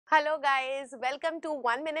Hello guys, welcome to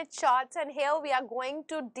 1 Minute Shots, and here we are going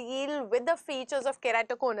to deal with the features of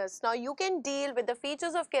keratoconus. Now you can deal with the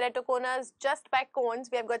features of keratoconus just by cones.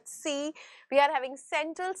 We have got C, we are having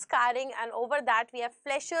central scarring, and over that we have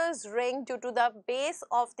Flesher's ring due to the base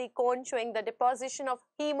of the cone showing the deposition of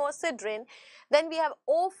hemosiderin. Then we have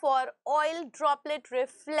O for oil droplet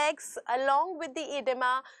reflex along with the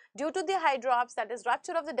edema due to the hydrops, that is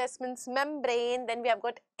rupture of the Descemet's membrane. Then we have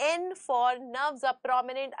got N for nerves are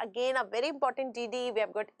prominent, again a very important DD. We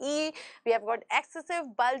have got E, we have got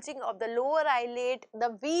excessive bulging of the lower eyelid,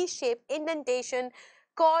 the V-shaped indentation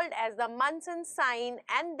called as the Munson sign,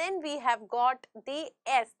 and then we have got the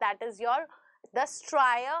S, that is the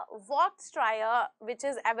striae, what striae, which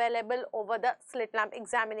is available over the slit lamp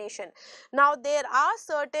examination. Now there are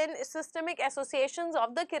certain systemic associations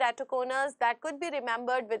of the keratoconus that could be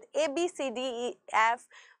remembered with A, B, C, D, E, F,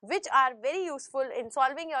 which are very useful in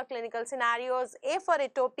solving your clinical scenarios. A for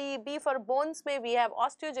atopy, B for bones may we have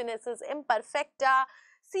osteogenesis imperfecta,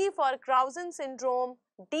 C for Clausen syndrome,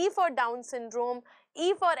 D for Down syndrome,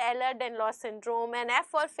 E for Ehlers-Danlos syndrome, and F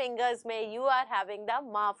for fingers may you are having the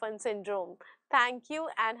Marfan syndrome. Thank you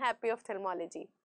and happy ophthalmology.